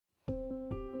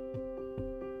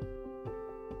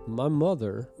My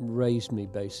mother raised me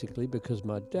basically because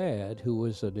my dad, who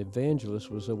was an evangelist,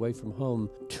 was away from home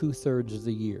 2/3 of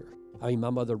the year. My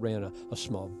mother ran a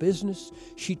small business.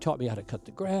 She taught me how to cut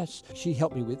the grass. She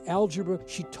helped me with algebra.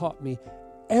 She taught me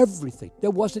everything. There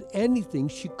wasn't anything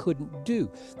she couldn't do.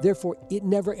 Therefore, it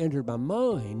never entered my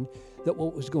mind that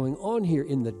what was going on here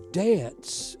in the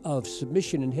dance of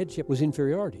submission and headship was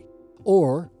inferiority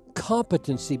or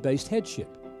competency-based headship.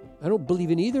 I don't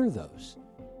believe in either of those.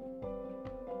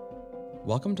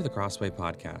 Welcome to the Crossway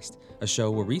Podcast, a show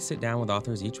where we sit down with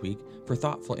authors each week for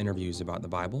thoughtful interviews about the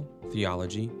Bible,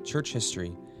 theology, church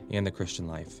history, and the Christian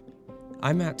life.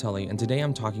 I'm Matt Tully, and today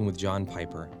I'm talking with John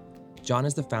Piper. John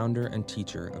is the founder and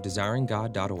teacher of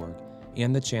DesiringGod.org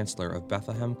and the chancellor of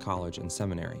Bethlehem College and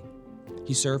Seminary.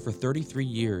 He served for 33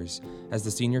 years as the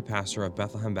senior pastor of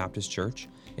Bethlehem Baptist Church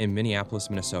in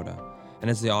Minneapolis, Minnesota, and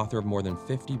is the author of more than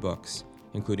 50 books,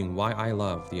 including Why I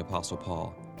Love the Apostle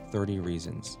Paul, 30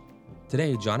 Reasons.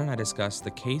 Today, John and I discuss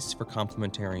the case for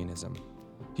complementarianism.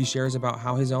 He shares about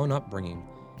how his own upbringing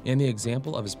and the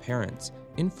example of his parents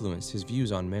influenced his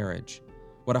views on marriage,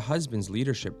 what a husband's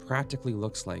leadership practically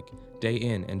looks like day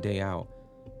in and day out,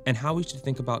 and how we should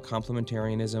think about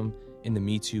complementarianism in the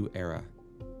MeToo era.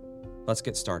 Let's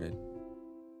get started.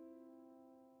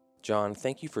 John,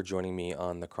 thank you for joining me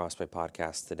on the Crossway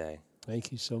Podcast today.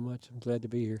 Thank you so much. I'm glad to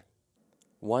be here.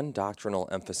 One doctrinal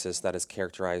emphasis that has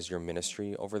characterized your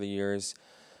ministry over the years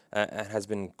and has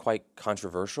been quite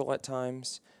controversial at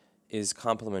times is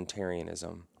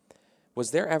complementarianism.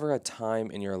 Was there ever a time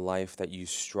in your life that you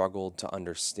struggled to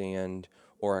understand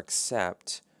or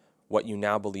accept what you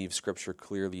now believe Scripture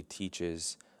clearly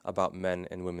teaches about men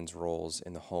and women's roles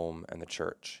in the home and the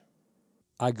church?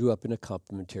 I grew up in a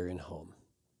complementarian home,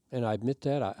 and I admit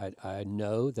that. I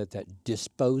know that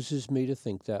disposes me to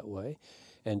think that way.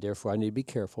 And therefore, I need to be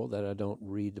careful that I don't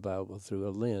read the Bible through a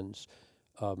lens.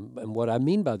 And what I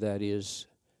mean by that is,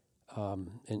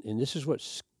 and this is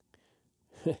what's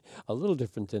a little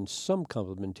different than some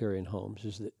complementarian homes,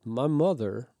 is that my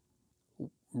mother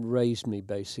raised me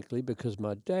basically because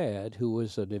my dad, who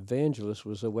was an evangelist,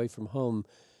 was away from home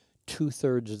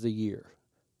 2/3 of the year.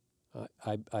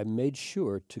 I made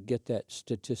sure to get that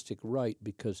statistic right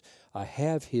because I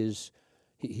have he's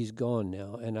gone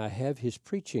now, and I have his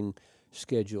preaching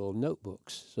schedule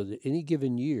notebooks so that any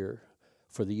given year,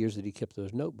 for the years that he kept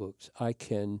those notebooks, I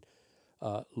can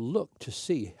look to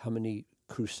see how many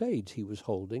crusades he was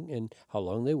holding and how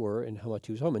long they were and how much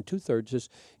he was home. And 2/3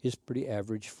 is pretty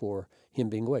average for him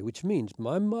being away, which means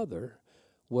my mother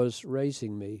was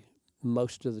raising me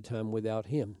most of the time without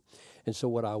him. And so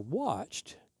what I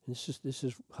watched, and this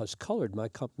has colored my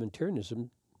complementarianism,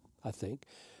 I think,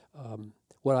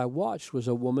 what I watched was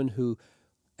a woman who,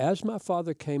 as my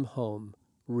father came home,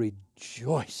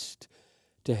 rejoiced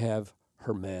to have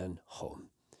her man home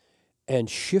and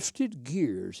shifted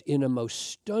gears in a most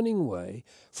stunning way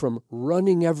from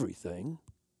running everything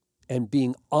and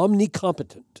being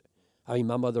omnicompetent.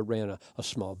 My mother ran a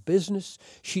small business.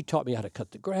 She taught me how to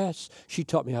cut the grass. She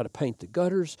taught me how to paint the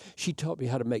gutters. She taught me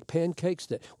how to make pancakes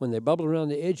that when they bubble around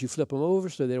the edge, you flip them over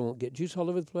so they don't get juice all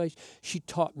over the place. She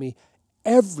taught me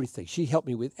everything. She helped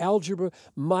me with algebra.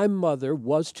 My mother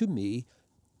was, to me,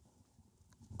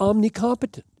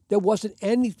 omnicompetent. There wasn't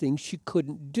anything she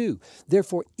couldn't do.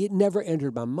 Therefore, it never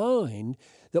entered my mind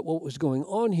that what was going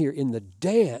on here in the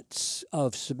dance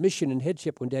of submission and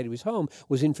headship when Daddy was home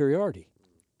was inferiority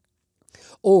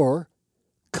or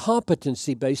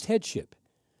competency-based headship.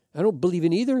 I don't believe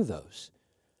in either of those.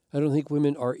 I don't think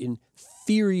women are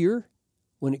inferior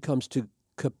when it comes to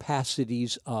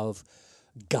capacities of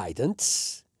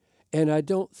guidance, and I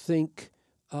don't think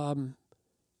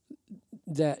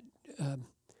that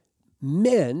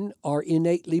men are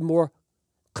innately more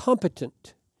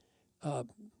competent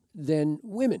than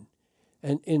women.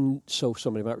 And so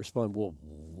somebody might respond, well,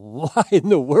 why in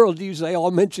the world do you say all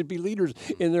men should be leaders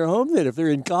in their home then if they're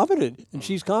incompetent and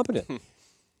she's competent?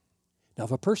 Now,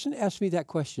 if a person asks me that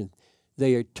question,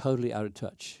 they are totally out of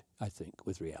touch, I think,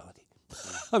 with reality.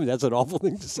 I mean, that's an awful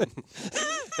thing to say.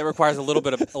 It requires a little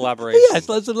bit of elaboration. Yes,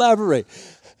 let's elaborate.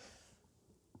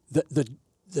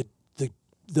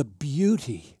 The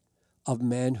beauty of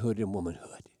manhood and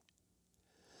womanhood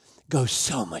goes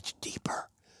so much deeper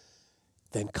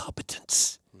than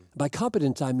competence. By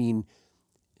competence, I mean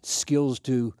skills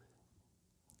to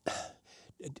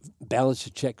balance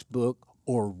a checkbook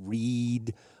or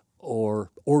read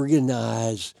or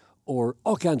organize or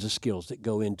all kinds of skills that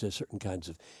go into certain kinds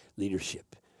of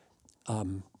leadership.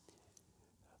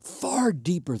 Far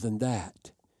deeper than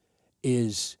that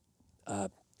is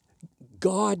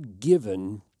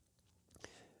God-given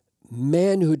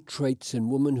manhood traits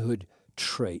and womanhood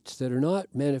traits that are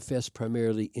not manifest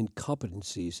primarily in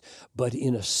competencies, but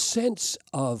in a sense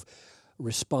of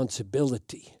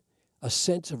responsibility. A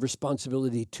sense of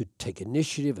responsibility to take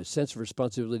initiative, a sense of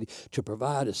responsibility to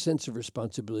provide, a sense of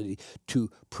responsibility to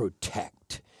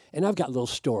protect. And I've got little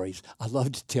stories I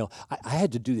love to tell. I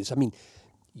had to do this. I mean,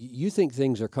 you think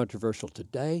things are controversial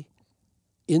today?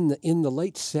 In the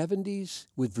late 70s,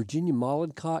 with Virginia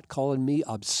Mollenkott calling me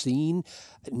obscene,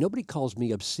 nobody calls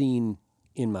me obscene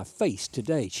in my face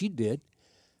today. She did.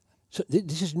 So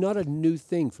this is not a new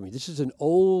thing for me. This is an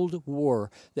old war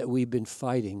that we've been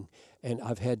fighting, and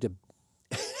I've had to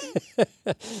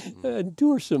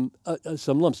endure some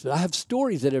lumps. But I have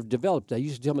stories that have developed. I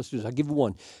used to tell my students, I'll give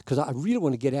one, because I really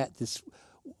want to get at this,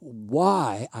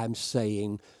 why I'm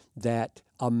saying that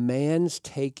a man's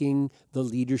taking the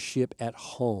leadership at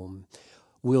home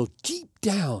will deep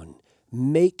down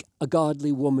make a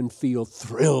godly woman feel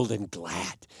thrilled and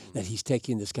glad that he's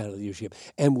taking this kind of leadership,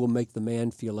 and will make the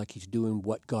man feel like he's doing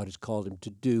what God has called him to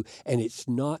do. And it's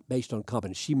not based on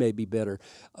competence. She may be better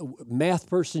math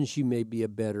person. She may be a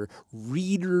better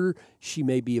reader. She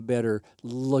may be a better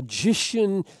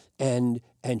logician. And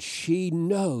she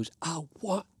knows, I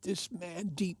want this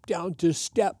man deep down to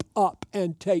step up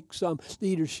and take some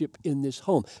leadership in this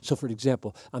home. So, for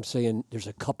example, I'm saying there's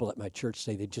a couple at my church,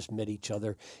 say they just met each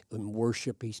other in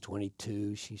worship. He's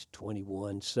 22, she's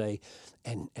 21, say,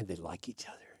 and they like each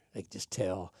other. They just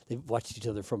tell. They've watched each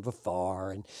other from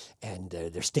afar, and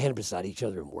they're standing beside each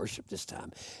other in worship this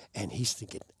time. And he's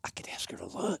thinking, I could ask her to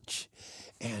lunch,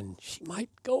 and she might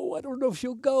go. I don't know if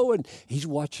she'll go. And he's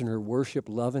watching her worship,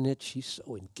 loving it. She's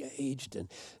so engaged,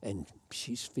 and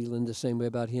she's feeling the same way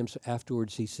about him. So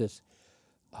afterwards he says,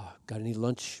 got any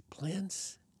lunch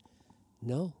plans?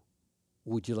 No.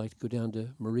 Would you like to go down to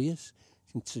Maria's?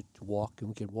 And we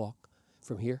could walk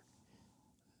from here?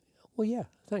 Well, yeah,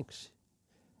 thanks.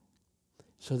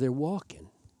 So they're walking,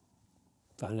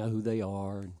 find out who they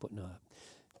are and whatnot.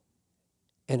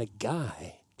 And a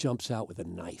guy jumps out with a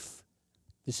knife.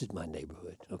 This is my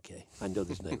neighborhood, okay? I know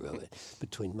this neighborhood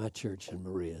between my church and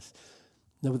Maria's.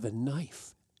 Now with a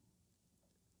knife,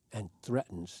 and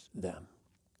threatens them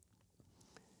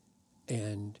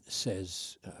and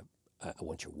says, I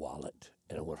want your wallet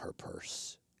and I want her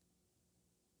purse.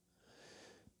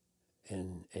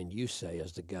 And you say,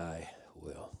 as the guy,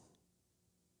 well,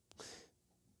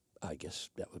 I guess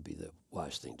that would be the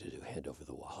wise thing to do, hand over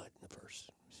the wallet and the purse.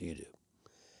 So you do.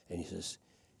 And he says,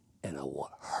 and I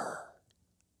want her.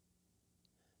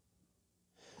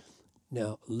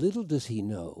 Now, little does he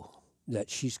know that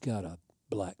she's got a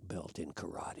black belt in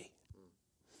karate.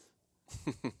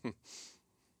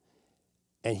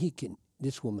 And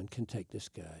this woman can take this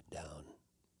guy down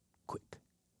quick.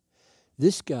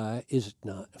 This guy is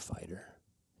not a fighter.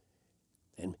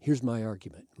 And here's my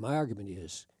argument. My argument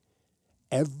is,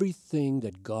 everything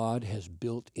that God has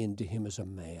built into him as a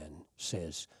man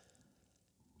says,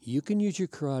 you can use your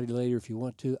karate later if you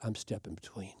want to. I'm stepping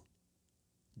between.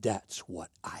 That's what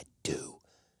I do.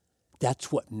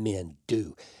 That's what men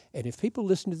do. And if people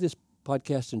listen to this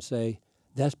podcast and say,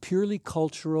 that's purely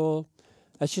cultural,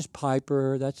 that's just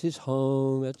Piper, that's his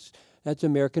home, that's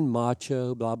American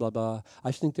macho, blah, blah, blah,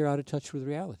 I think they're out of touch with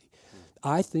reality.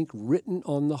 I think written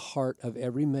on the heart of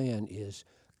every man is,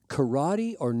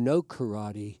 karate or no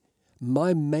karate,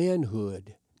 my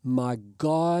manhood, my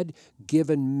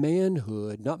God-given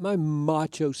manhood, not my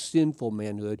macho, sinful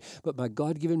manhood, but my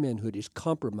God-given manhood is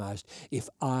compromised if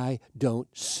I don't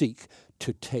seek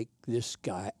to take this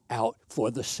guy out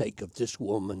for the sake of this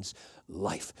woman's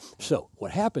life. So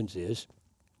what happens is,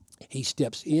 he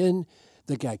steps in,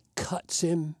 the guy cuts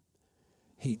him,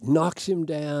 he knocks him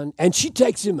down, and she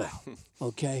takes him out,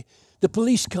 okay? The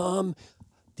police come,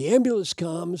 the ambulance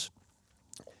comes,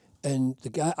 and the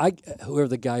guy, whoever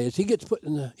the guy is, he gets put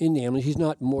in the ambulance. He's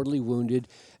not mortally wounded.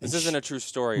 This isn't a true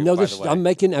story. No, by the way. I'm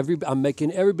making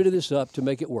every bit of this up to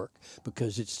make it work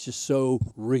because it's just so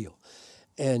real.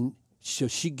 And so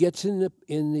she gets in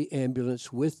the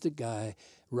ambulance with the guy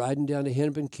riding down to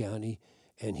Hennepin County,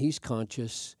 and he's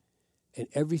conscious, and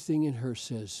everything in her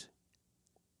says,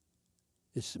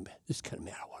 "This is the kind of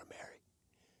man I want to marry."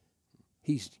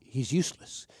 He's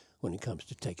useless when it comes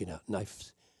to taking out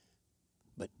knives.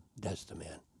 But that's the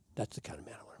man. That's the kind of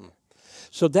man I want to marry.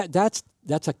 So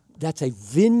that's a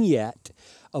vignette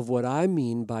of what I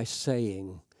mean by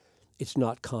saying it's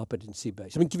not competency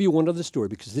based. I'm going to give you one other story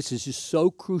because this is just so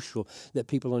crucial that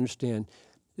people understand.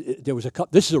 There was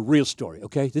this is a real story,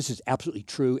 okay? This is absolutely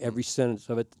true, every sentence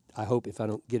of it, I hope, if I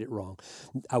don't get it wrong.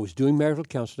 I was doing marital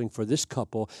counseling for this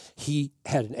couple. He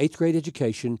had an 8th grade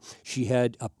education. She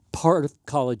had a part of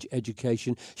college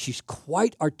education. She's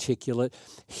quite articulate.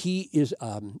 He is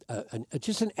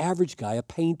just an average guy, a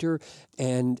painter,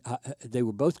 and they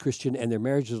were both Christian, and their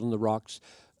marriage was on the rocks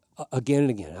again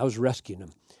and again. I was rescuing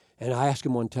them. And I asked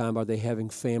him one time, are they having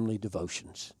family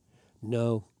devotions?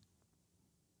 No.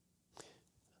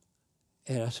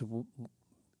 And I said, well,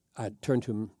 I turned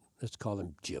to him, let's call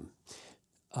him Jim.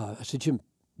 I said, Jim,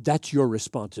 that's your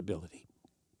responsibility.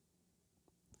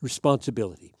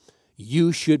 Responsibility.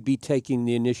 You should be taking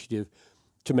the initiative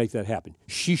to make that happen.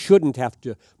 She shouldn't have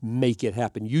to make it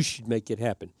happen. You should make it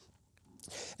happen.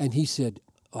 And he said,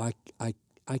 I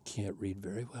can't read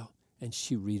very well. And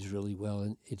she reads really well,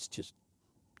 and it's just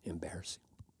embarrassing.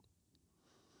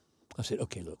 I said,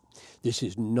 okay, look, this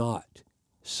is not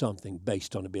something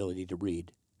based on ability to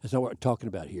read. That's not what we're talking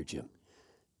about here, Jim.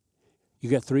 You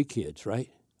got 3 kids,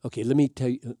 right? Okay, let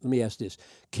me ask this.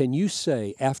 Can you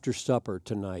say after supper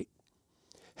tonight,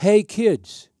 hey,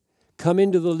 kids, come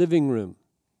into the living room?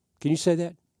 Can you say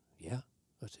that? Yeah.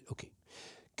 I said, okay.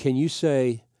 Can you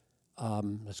say,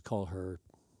 let's call her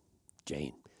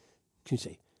Jane. Can you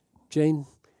say, Jane,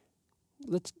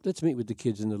 let's meet with the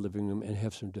kids in the living room and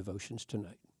have some devotions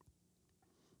tonight?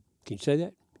 Can you say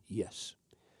that? Yes.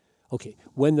 Okay.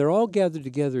 When they're all gathered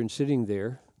together and sitting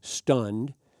there,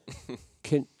 stunned,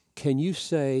 can you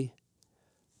say,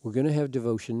 we're going to have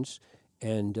devotions,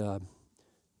 and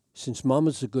since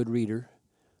Mama's a good reader,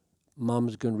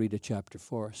 Mama's going to read a chapter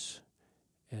for us,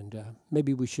 and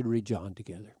maybe we should read John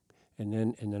together, and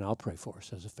then I'll pray for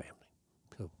us as a family.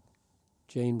 So,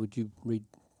 Jane, would you read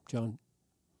John?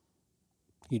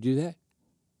 Can you do that?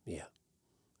 Yeah.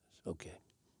 Okay.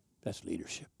 That's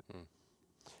leadership.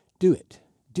 Do it.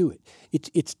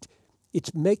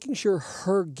 It's making sure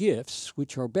her gifts,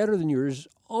 which are better than yours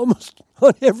almost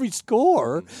on every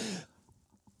score,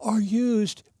 are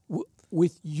used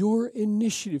with your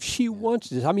initiative. She wants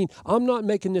this. I mean, I'm not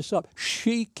making this up.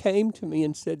 She came to me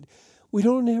and said, we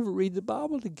don't ever read the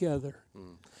Bible together.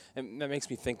 And that makes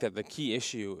me think that the key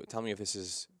issue, tell me if this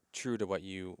is true to what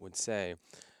you would say,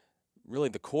 really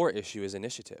the core issue is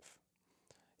initiative.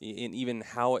 And even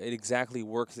how it exactly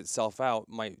works itself out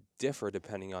might differ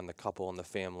depending on the couple and the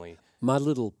family. My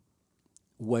little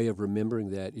way of remembering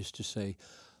that is to say,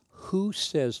 who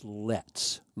says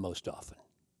let's most often?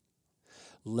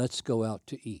 Let's go out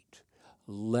to eat.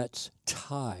 Let's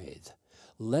tithe.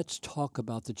 Let's talk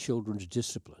about the children's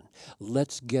discipline.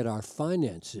 Let's get our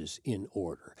finances in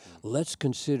order. Let's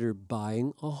consider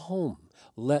buying a home.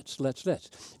 Let's.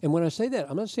 And when I say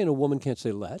that, I'm not saying a woman can't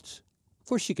say let's. Of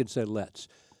course she can say let's.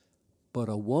 But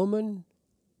a woman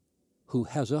who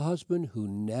has a husband who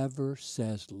never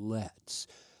says let's,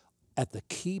 at the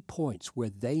key points where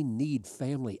they need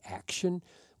family action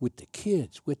with the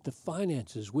kids, with the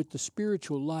finances, with the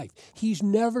spiritual life, he's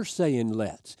never saying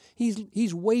let's.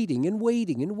 He's waiting and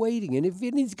waiting and waiting. And if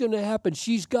anything's going to happen,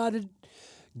 she's got to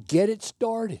get it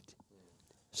started.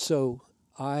 So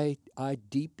I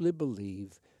deeply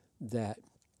believe that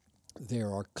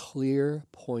there are clear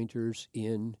pointers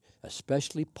in,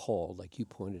 especially Paul, like you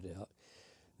pointed out,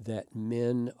 that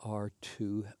men are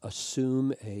to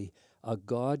assume a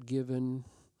God-given,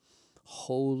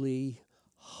 holy,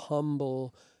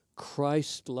 humble,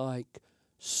 Christ-like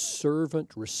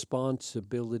servant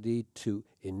responsibility to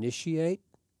initiate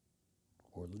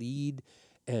or lead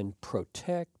and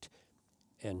protect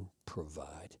and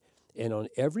provide. And on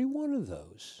every one of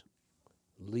those,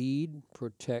 lead,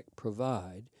 protect,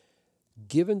 provide,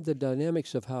 given the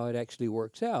dynamics of how it actually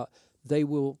works out, they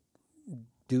will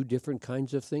do different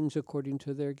kinds of things according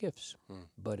to their gifts.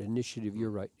 But initiative, you're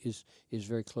right, is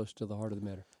very close to the heart of the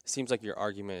matter. Seems like your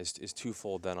argument is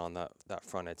twofold then on that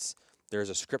front. There's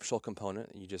a scriptural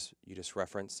component you just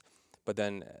referenced, but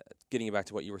then getting back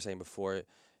to what you were saying before,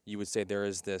 you would say there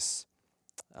is this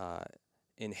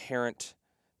inherent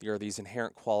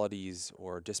qualities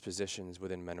or dispositions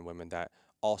within men and women that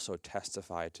also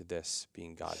testify to this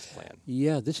being God's plan.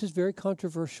 Yeah, this is very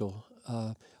controversial.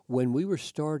 When we were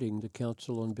starting the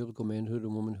Council on Biblical Manhood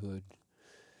and Womanhood,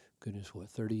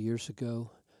 30 years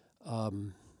ago,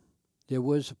 there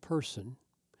was a person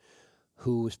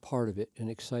who was part of it and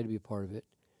excited to be a part of it.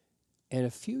 And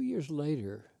a few years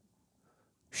later,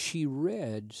 she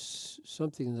read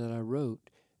something that I wrote,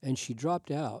 and she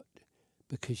dropped out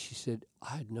because she said,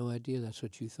 I had no idea that's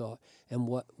what you thought. And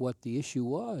what the issue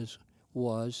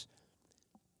was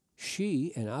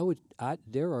she, and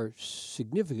there are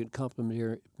significant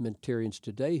complementarians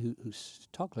today who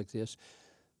talk like this.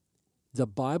 The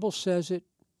Bible says it.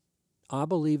 I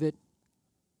believe it.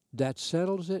 That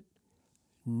settles it.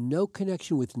 No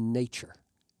connection with nature.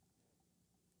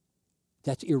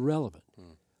 That's irrelevant.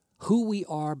 who we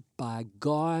are by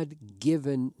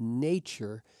God-given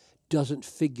nature doesn't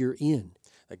figure in.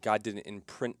 That God didn't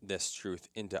imprint this truth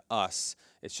into us.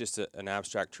 It's just an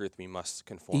abstract truth we must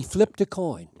conform He to. flipped a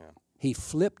coin. Yeah. He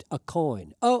flipped a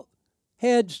coin. Oh,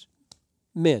 heads,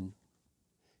 men.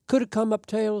 Could have come up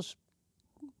tails?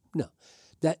 No.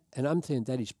 And I'm saying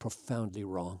that is profoundly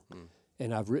wrong.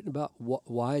 And I've written about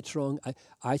why it's wrong.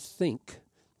 I think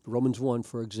Romans 1,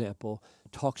 for example,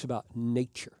 talks about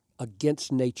nature,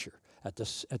 against nature, at the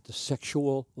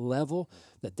sexual level,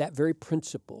 that very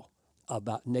principle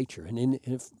about nature. And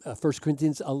in 1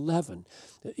 Corinthians 11,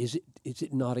 is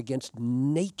it not against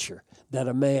nature that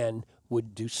a man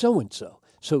would do so-and-so?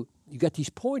 So you got these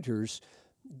pointers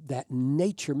that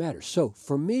nature matters. So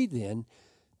for me then,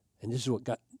 and this is what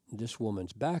got this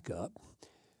woman's back up,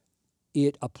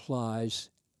 it applies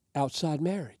outside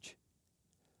marriage.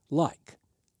 Like,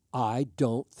 I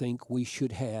don't think we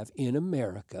should have in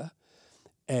America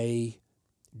a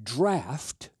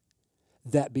draft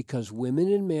that because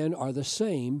women and men are the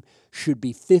same should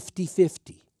be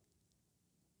 50-50.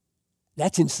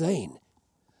 That's insane.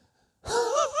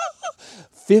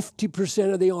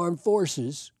 50% of the armed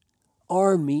forces,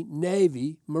 Army,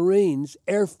 Navy, Marines,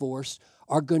 Air Force,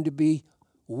 are going to be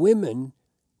women,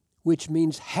 which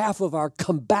means half of our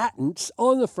combatants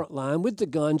on the front line with the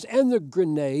guns and the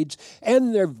grenades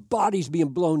and their bodies being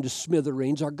blown to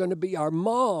smithereens are going to be our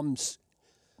moms.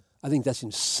 I think that's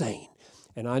insane.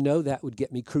 And I know that would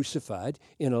get me crucified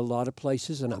in a lot of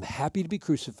places, and I'm happy to be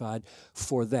crucified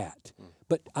for that.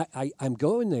 But I'm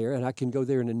going there, and I can go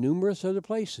there in numerous other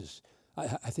places.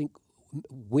 I think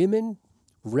women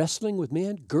wrestling with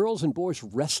men, girls and boys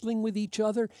wrestling with each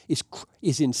other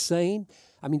is insane.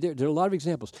 I mean, there are a lot of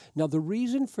examples. Now, the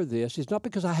reason for this is not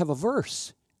because I have a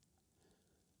verse.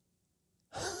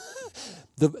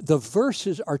 The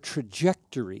verses are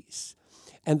trajectories,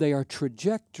 and they are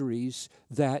trajectories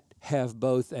that have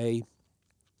both a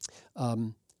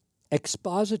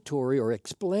expository or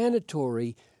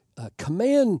explanatory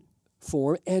command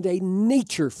form and a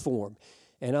nature form.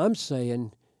 And I'm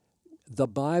saying the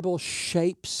Bible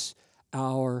shapes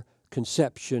our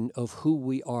conception of who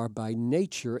we are by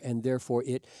nature, and therefore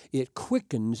it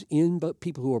quickens in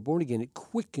people who are born again, it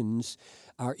quickens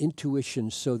our intuition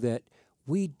so that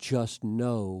we just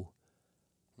know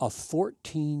a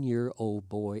 14-year-old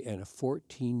boy and a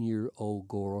 14-year-old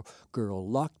girl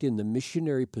locked in the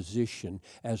missionary position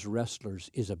as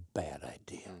wrestlers is a bad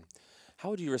idea.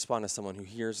 How would you respond to someone who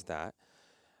hears that,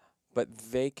 but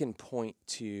they can point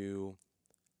to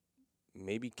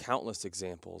maybe countless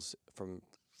examples from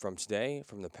today,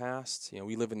 from the past? You know,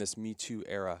 we live in this MeToo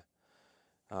era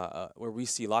where we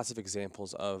see lots of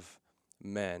examples of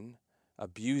men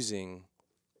abusing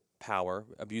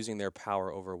their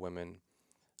power over women,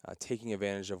 taking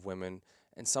advantage of women,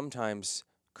 and sometimes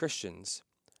Christians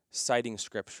citing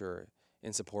Scripture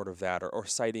in support of that, or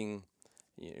citing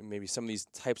maybe some of these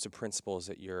types of principles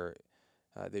that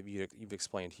you've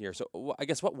explained here. So I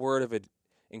guess what word of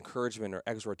encouragement or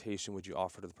exhortation would you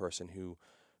offer to the person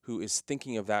who is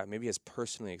thinking of that, maybe has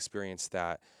personally experienced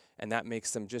that, and that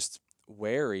makes them just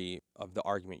wary of the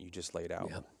argument you just laid out?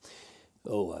 Yeah.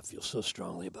 Oh, I feel so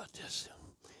strongly about this.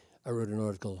 I wrote an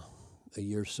article a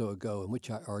year or so ago in which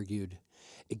I argued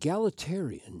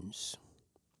egalitarians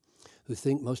who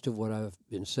think most of what I've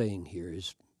been saying here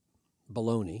is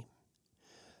baloney,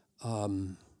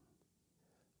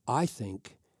 I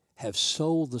think have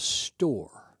sold the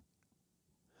store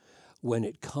when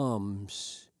it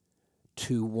comes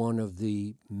to one of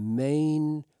the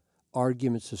main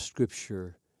arguments of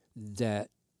Scripture that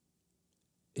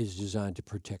is designed to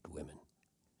protect women.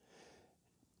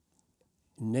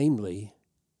 Namely,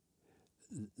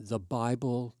 the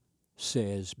Bible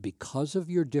says because of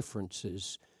your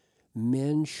differences,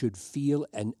 men should feel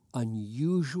an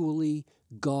unusually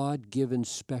God-given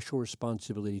special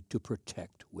responsibility to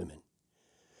protect women.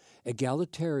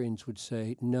 Egalitarians would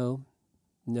say, no,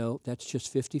 that's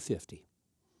just 50-50.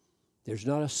 There's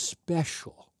not a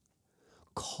special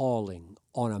calling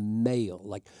on a male,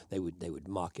 like they would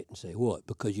mock it and say, what,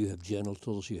 because you have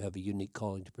genitals, you have a unique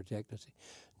calling to protect? I say,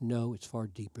 no, it's far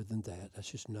deeper than that. That's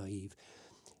just naive.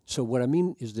 So what I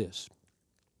mean is this.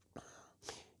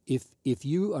 If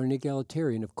you are an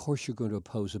egalitarian, of course you're going to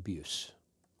oppose abuse,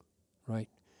 right?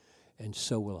 And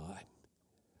so will I.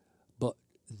 But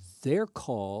their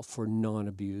call for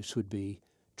non-abuse would be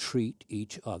treat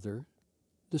each other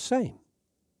the same,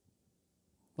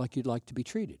 like you'd like to be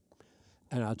treated.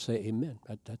 And I'd say, amen.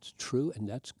 That's true and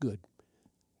that's good.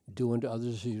 Do unto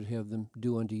others as you have them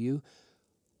do unto you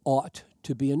ought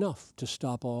to be enough to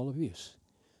stop all abuse.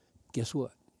 Guess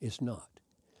what? It's not.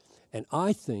 And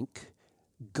I think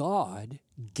God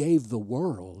gave the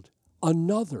world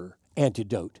another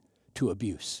antidote to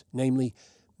abuse, namely,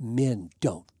 men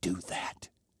don't do that.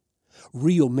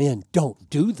 Real men don't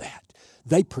do that.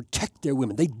 They protect their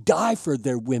women. They die for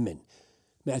their women.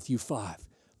 Matthew 5.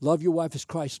 Love your wife as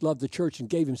Christ loved the church and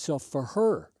gave himself for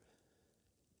her.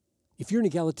 If you're an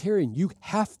egalitarian, you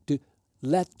have to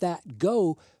let that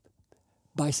go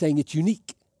by saying it's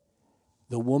unique.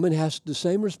 The woman has the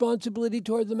same responsibility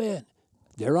toward the man.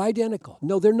 They're identical.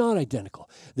 No, they're not identical.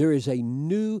 There is a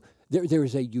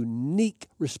unique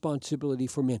responsibility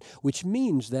for men, which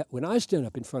means that when I stand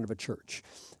up in front of a church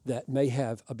that may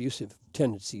have abusive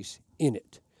tendencies in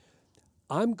it,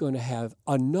 I'm going to have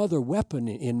another weapon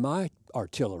in my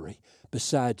artillery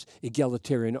besides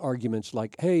egalitarian arguments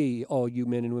like, hey, all you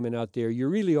men and women out there, you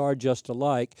really are just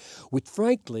alike, which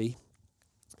frankly,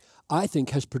 I think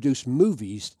has produced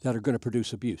movies that are going to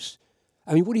produce abuse.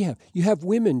 I mean, what do you have? You have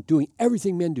women doing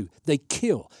everything men do. They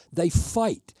kill. They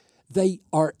fight. They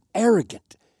are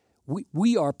arrogant.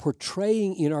 We are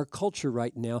portraying in our culture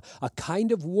right now a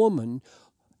kind of woman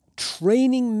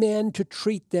training men to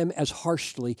treat them as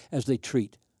harshly as they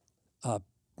treat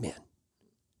men.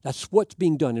 That's what's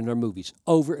being done in our movies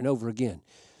over and over again.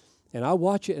 And I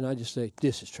watch it and I just say,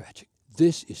 this is tragic.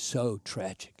 This is so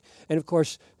tragic. And of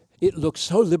course, it looks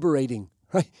so liberating,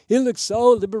 right? It looks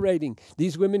so liberating.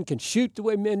 These women can shoot the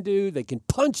way men do. They can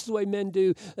punch the way men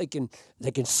do. They can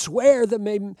swear the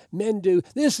way men do.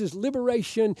 This is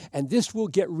liberation, and this will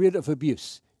get rid of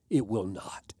abuse. It will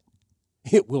not.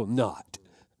 It will not.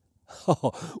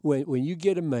 Oh, when you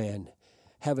get a man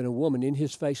having a woman in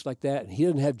his face like that, and he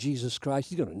doesn't have Jesus Christ,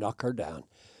 he's going to knock her down.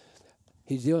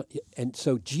 And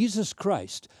so Jesus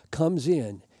Christ comes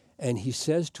in, and he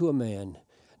says to a man,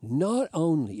 not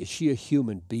only is she a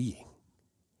human being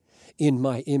in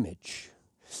my image,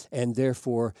 and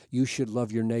therefore you should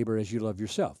love your neighbor as you love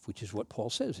yourself, which is what Paul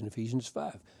says in Ephesians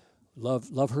 5.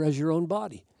 Love her as your own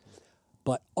body.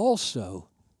 But also,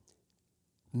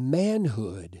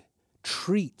 manhood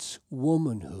treats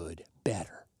womanhood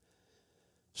better.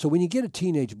 So when you get a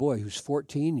teenage boy who's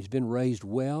 14, he's been raised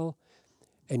well,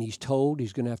 and he's told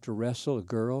he's going to have to wrestle a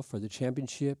girl for the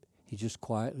championship, he just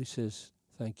quietly says,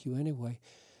 thank you anyway.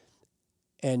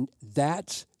 And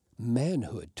that's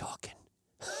manhood talking.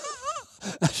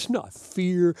 That's not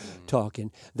fear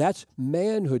talking. That's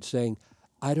manhood saying,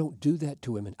 I don't do that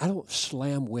to women. I don't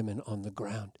slam women on the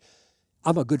ground.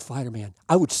 I'm a good fighter, man.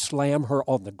 I would slam her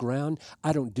on the ground.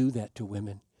 I don't do that to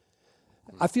women.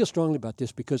 I feel strongly about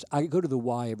this because I go to the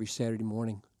Y every Saturday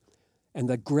morning, and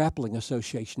the Grappling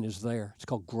Association is there. It's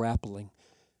called Grappling.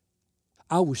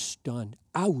 I was stunned.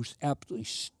 I was absolutely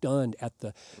stunned at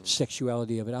the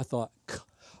sexuality of it. I thought,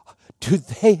 do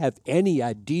they have any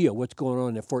idea what's going on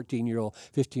in a 14-year-old,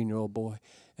 15-year-old boy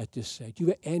at this age? Do you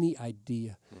have any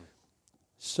idea?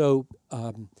 So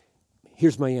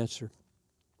here's my answer.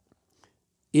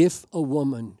 If a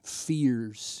woman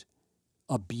fears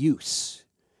abuse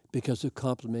because of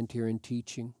complementarian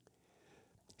teaching,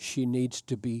 she needs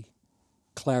to be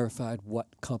clarified what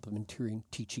complementarian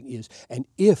teaching is. And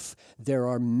if there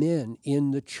are men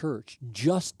in the church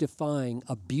justifying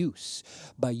abuse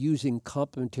by using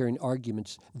complementarian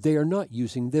arguments, they are not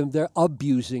using them, they're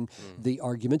abusing the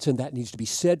arguments, and that needs to be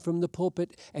said from the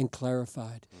pulpit and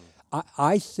clarified.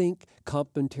 I think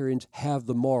complementarians have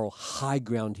the moral high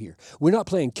ground here. We're not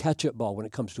playing catch-up ball when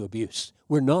it comes to abuse.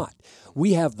 We're not.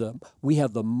 We have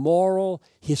the moral,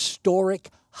 historic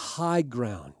high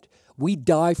ground. We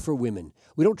die for women.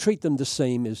 We don't treat them the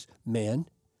same as men.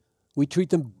 We treat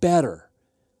them better.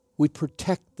 We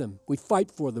protect them. We fight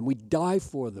for them. We die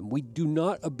for them. We do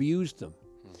not abuse them.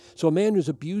 So a man who's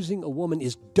abusing a woman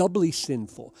is doubly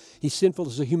sinful. He's sinful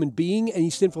as a human being, and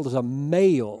he's sinful as a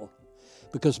male,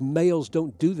 because males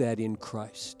don't do that in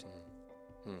Christ.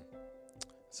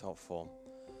 It's helpful.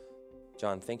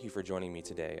 John, thank you for joining me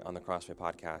today on the Crossway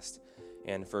Podcast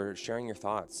and for sharing your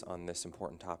thoughts on this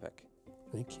important topic.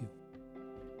 Thank you.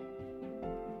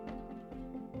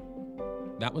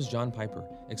 That was John Piper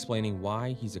explaining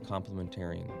why he's a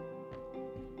complementarian.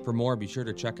 For more, be sure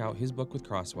to check out his book with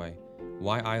Crossway,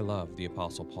 Why I Love the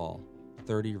Apostle Paul,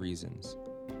 30 Reasons,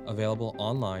 available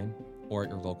online or at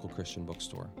your local Christian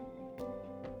bookstore.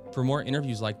 For more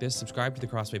interviews like this, subscribe to the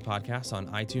Crossway Podcast on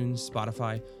iTunes,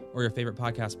 Spotify, or your favorite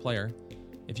podcast player.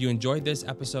 If you enjoyed this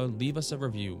episode, leave us a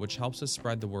review, which helps us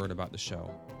spread the word about the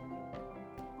show.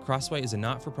 Crossway is a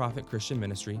not-for-profit Christian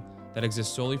ministry that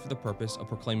exists solely for the purpose of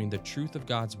proclaiming the truth of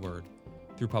God's Word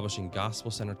through publishing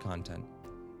gospel-centered content.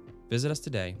 Visit us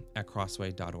today at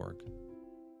crossway.org.